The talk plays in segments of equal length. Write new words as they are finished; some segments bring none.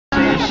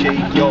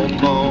Shake your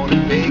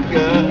morning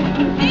maker,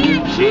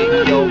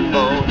 shake your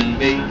morning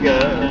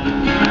maker,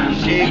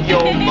 shake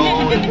your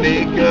morning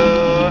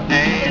maker,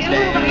 and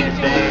dance,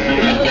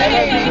 dance,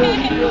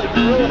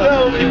 dance.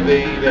 Love me,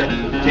 baby,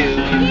 till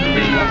you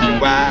reason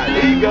why.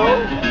 There you go.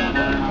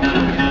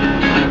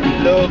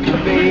 Love you,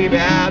 baby,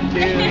 I'll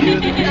tell you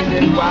the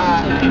reason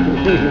why.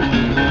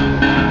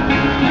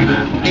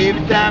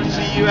 Every time I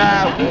see you, I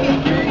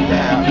won't break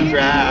down and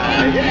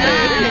cry. Yeah,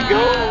 there you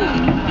go.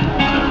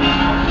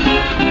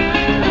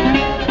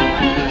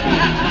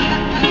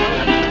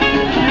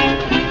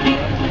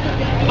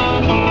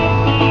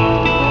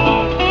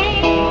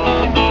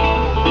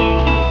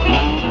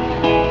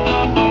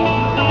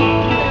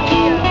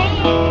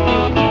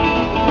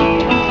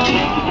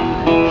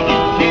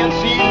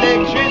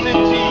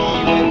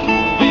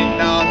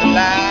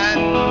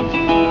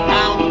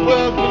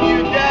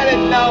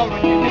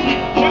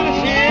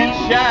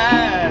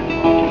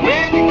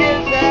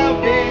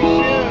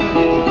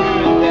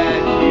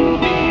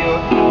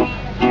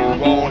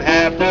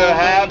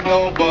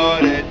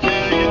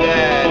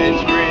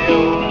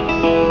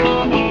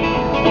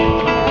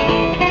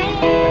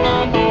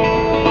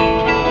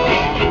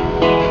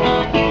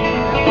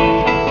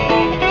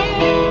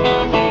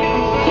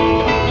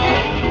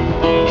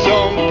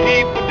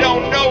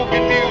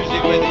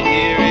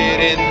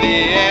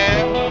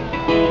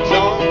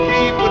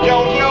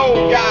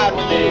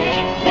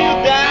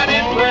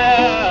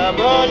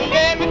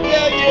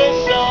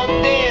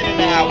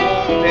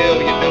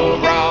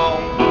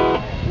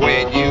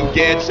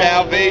 Get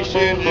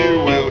salvation, you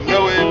will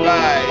know it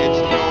by its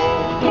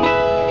tone.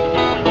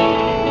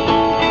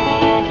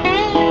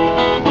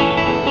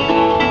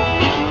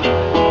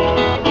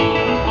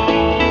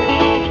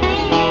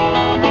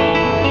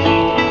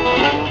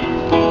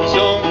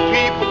 Some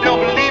people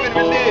don't believe in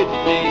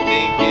religion, they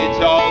think it's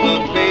all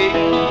a fake.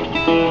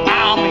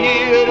 I'm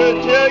here to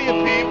tell you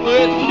people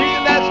it's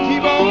real, let's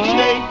keep on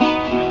staying.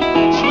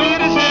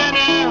 Sweet as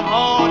any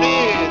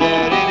honey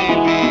that any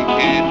bee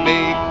can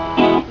make.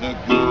 The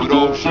good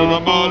old sugar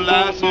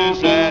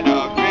molasses and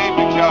a great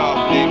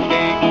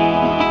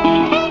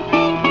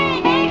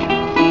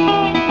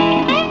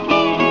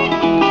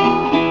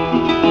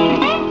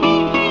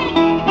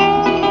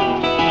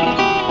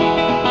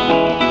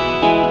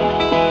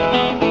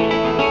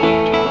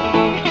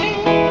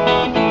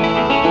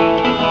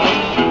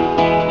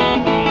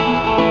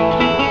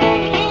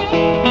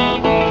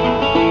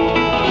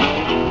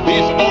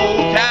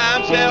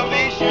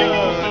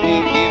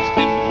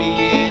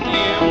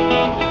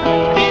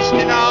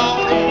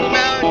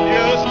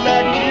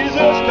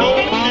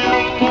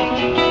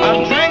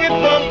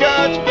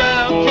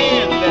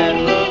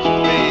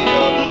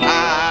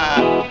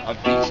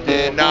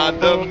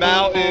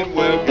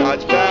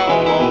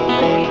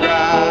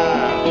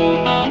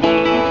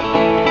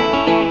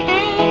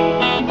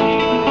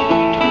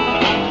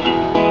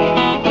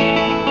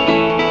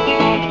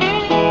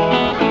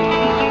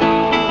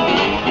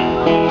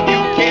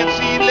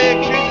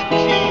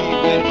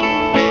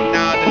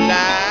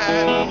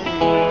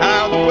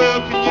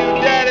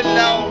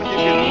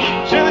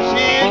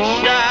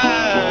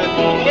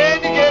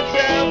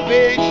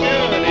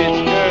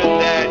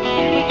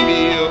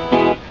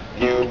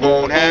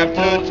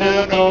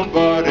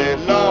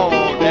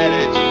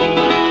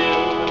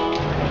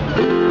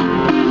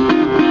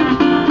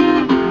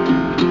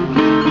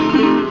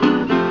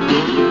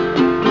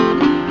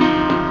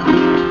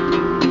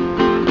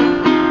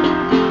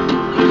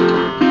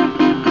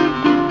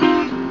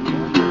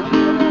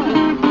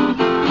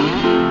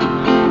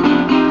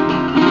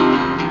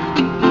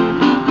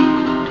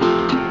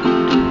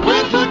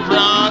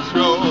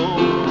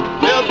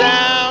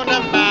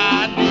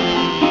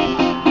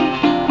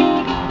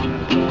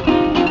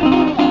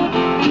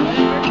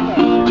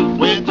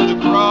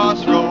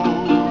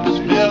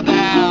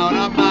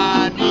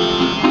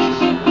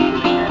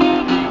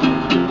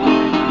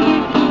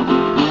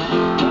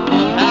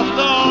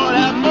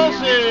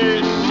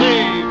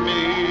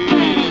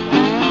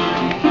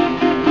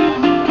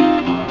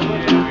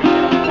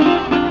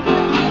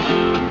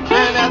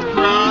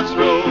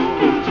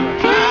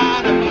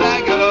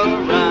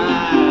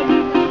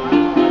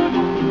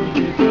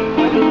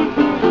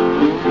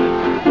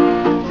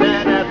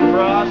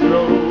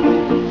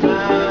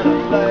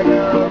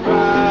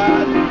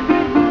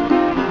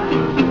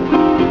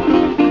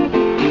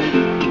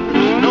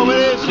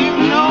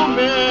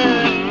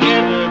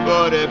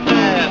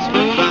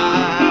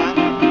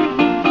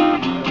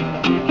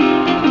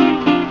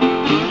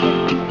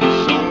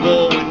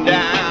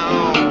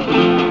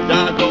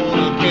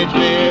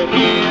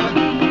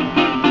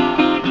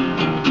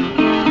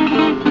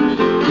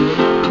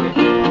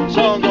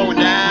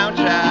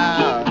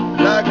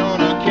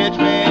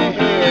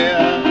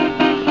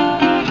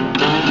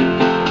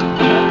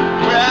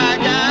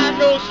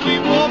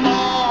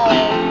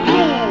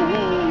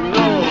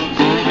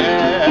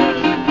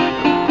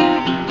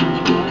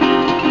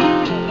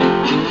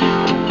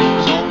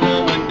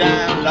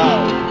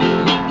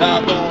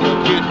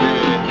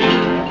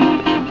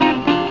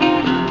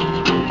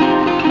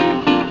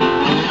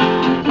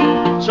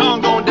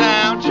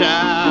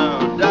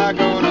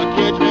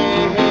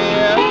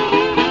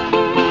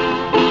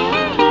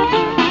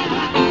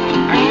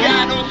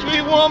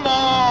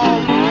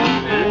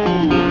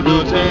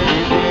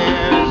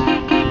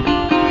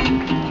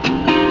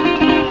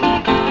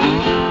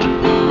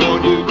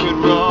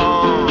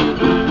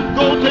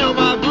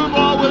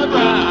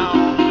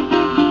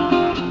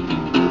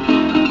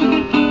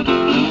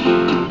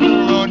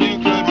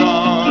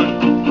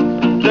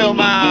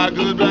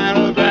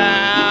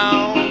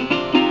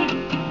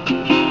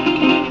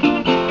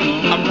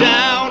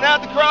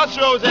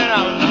outros and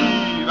I'll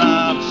leave.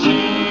 I'm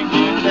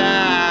sinking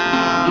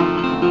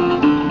down.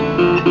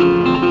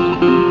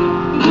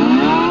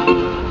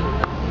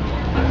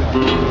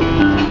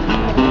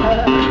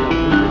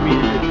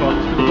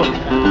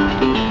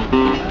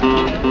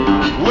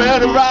 Well,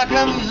 the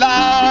rockin'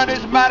 line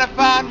is a mighty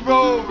fine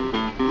road.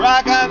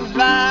 Rockin'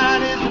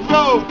 line is a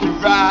road to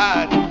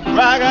ride.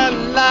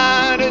 Rockin'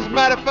 line is a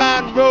mighty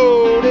fine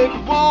road. If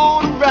you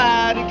wanna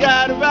ride, you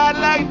gotta ride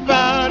like you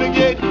found and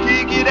get a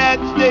ticket at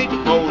the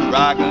station for the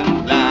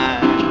rockin'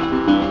 line.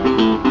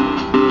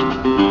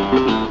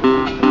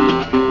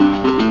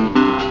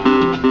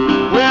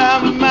 Well,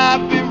 I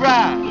might be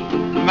right,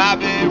 might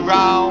be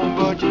wrong,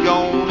 but you're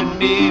gonna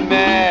need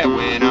me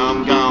when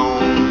I'm gone.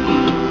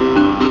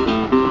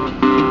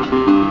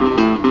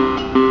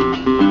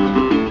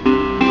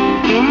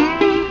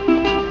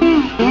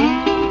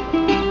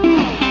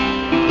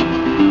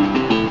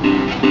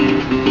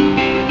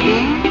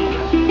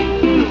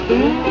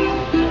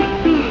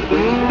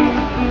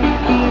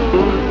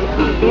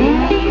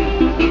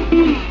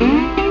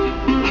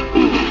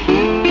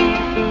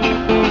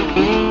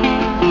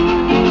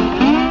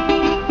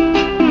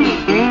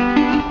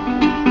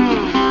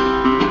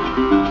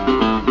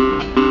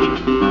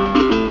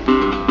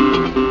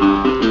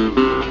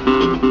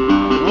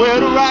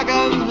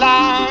 Rockin'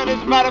 line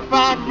is a mighty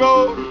fine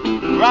road.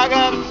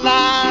 Rockin'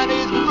 line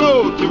is a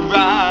road to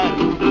ride.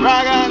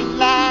 Rockin'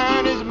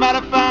 line is a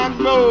mighty fine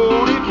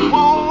road. If you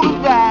wanna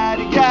ride,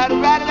 you gotta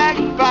ride it like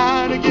you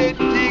find and get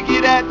a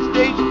ticket at the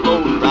station for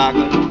the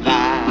rockin'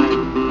 line.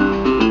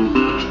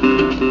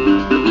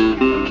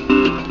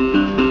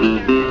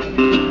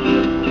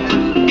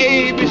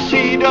 A, B,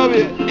 C,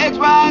 W, X,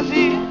 Y, Z.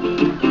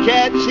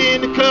 Cat's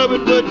in the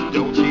cupboard, but you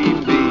don't see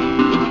me.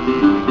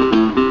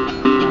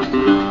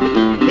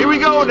 Here we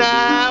go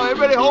now,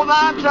 everybody hold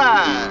on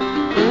tight.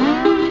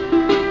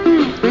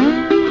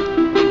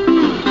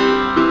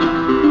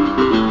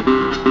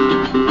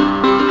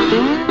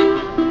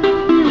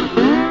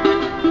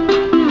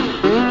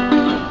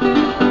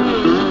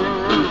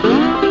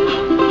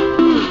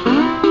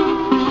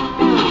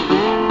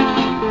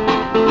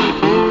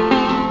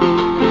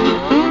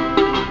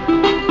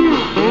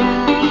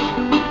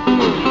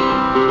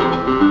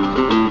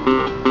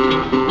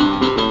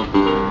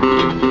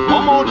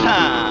 One more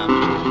time.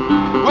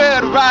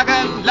 Well, the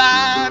rockin'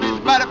 line is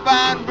a mighty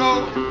fine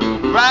road.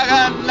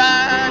 Rockin'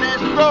 line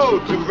is a road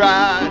to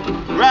ride.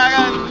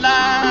 Rockin'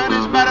 line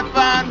is a mighty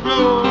fine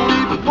road.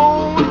 If you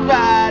wanna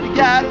ride, you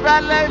gotta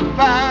ride like you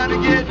find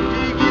and get a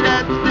ticket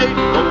at the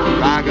station for the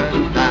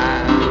rockin'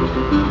 line.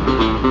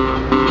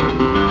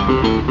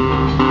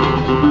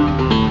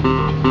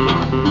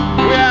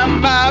 Well, I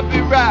might be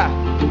right,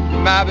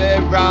 might be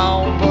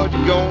wrong, but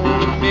you're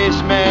gonna miss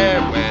me